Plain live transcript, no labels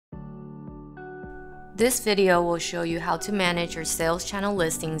This video will show you how to manage your sales channel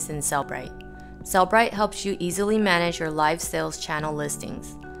listings in Sellbrite. Sellbrite helps you easily manage your live sales channel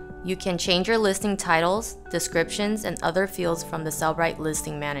listings. You can change your listing titles, descriptions, and other fields from the Sellbrite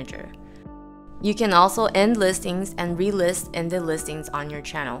Listing Manager. You can also end listings and relist ended listings on your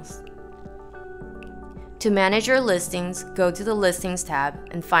channels. To manage your listings, go to the Listings tab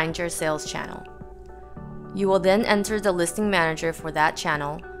and find your sales channel. You will then enter the Listing Manager for that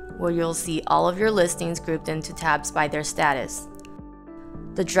channel, where you'll see all of your listings grouped into tabs by their status.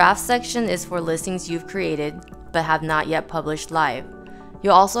 The Draft section is for listings you've created but have not yet published live.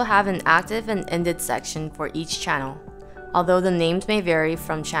 You'll also have an Active and Ended section for each channel, although the names may vary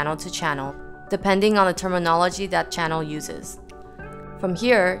from channel to channel, depending on the terminology that channel uses. From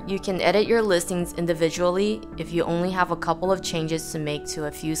here, you can edit your listings individually if you only have a couple of changes to make to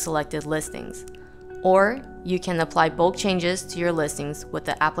a few selected listings. Or you can apply bulk changes to your listings with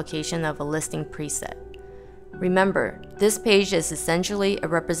the application of a listing preset. Remember, this page is essentially a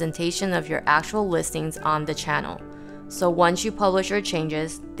representation of your actual listings on the channel. So once you publish your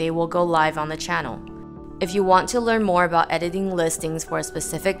changes, they will go live on the channel. If you want to learn more about editing listings for a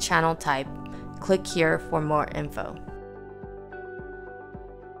specific channel type, click here for more info.